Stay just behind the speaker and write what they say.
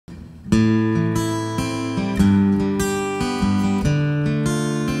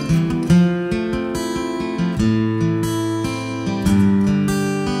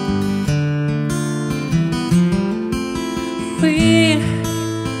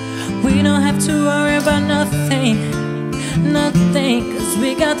about nothing, nothing, 'cause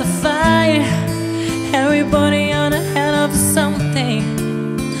we got the fire. Everybody on ahead of something,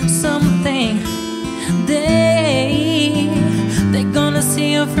 something. They're gonna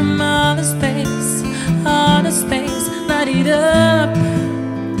see you from outer space, light it up.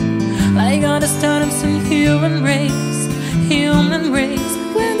 Like all the stardust in human race, human race.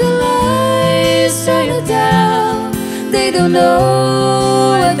 When the lights turn it down, they don't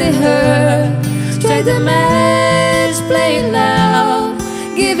know what they heard. Strike the match, play it loud,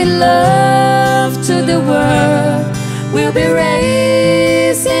 giving love to the world. We'll be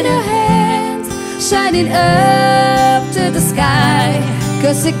raising our hands, shining up to the sky.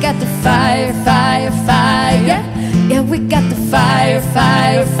 'Cause we got the fire, fire, fire. Yeah, we got the fire,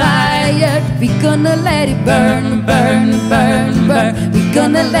 fire, fire. We gonna let it burn, burn, burn, burn. We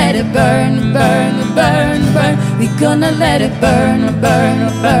gonna let it burn, burn, burn, burn. We gonna let it burn, burn,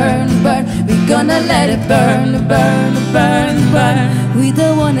 burn, burn. We gonna let it burn, burn, burn, burn. We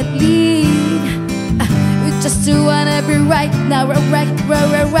don't wanna lead, we just wanna be right now,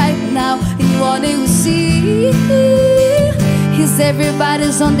 right now. And what do we see? Is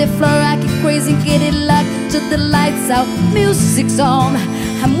everybody's on the floor, acting crazy, getting locked to the lights out. Music's on,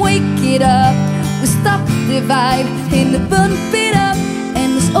 I'm waking up. We stop the vibe and the bump it up, and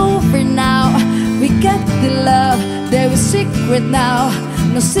it's over now. We got the love, there is secret now,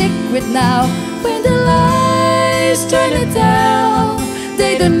 no secret now. When the lights turn it down,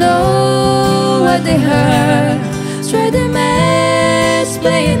 they don't know what they heard. Strike the match,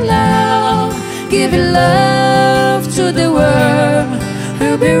 play it loud, giving love to the world.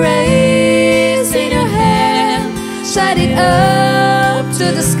 We'll be raising your hand, shine it up to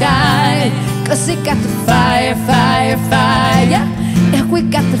the sky. 'Cause we got the fire, fire, fire. Yeah, we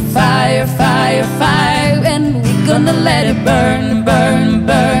got the fire, fire, fire. And we're gonna let it burn, burn,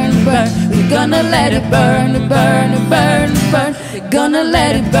 burn, burn. We're gonna let it burn, burn, burn, burn. We're gonna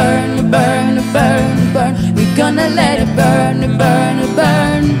let it burn, burn, burn, burn. We're gonna let it burn, burn,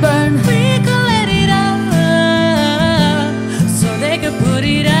 burn, burn. We gonna let it out so they can put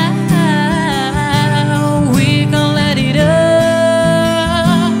it out. We gonna let it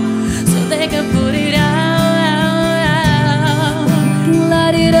up so they can put it out.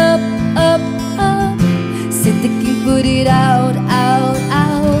 Light it up, up, up, so they can put it out, out,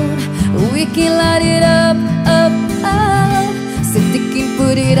 out. We can light it up, up, up, so they can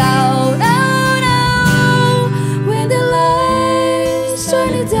put it out, out, out. When the lights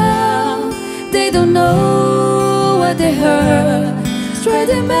turn it down, they don't know what they heard. Strike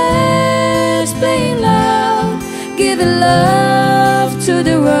the match, playing loud, giving love to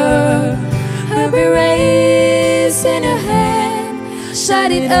the world. I'll be raising a hand,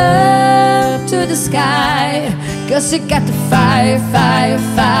 shining up to the sky. 'Cause we got the fire, fire,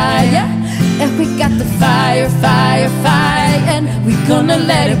 fire. And we got the fire, fire, fire. And we gonna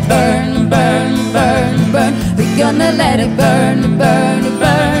let it burn, burn, burn, burn. We gonna let it burn, burn,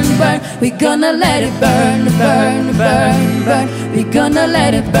 burn, burn. We gonna let it burn, burn, burn, burn. We gonna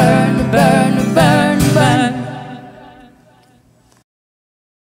let it burn, burn, burn, burn.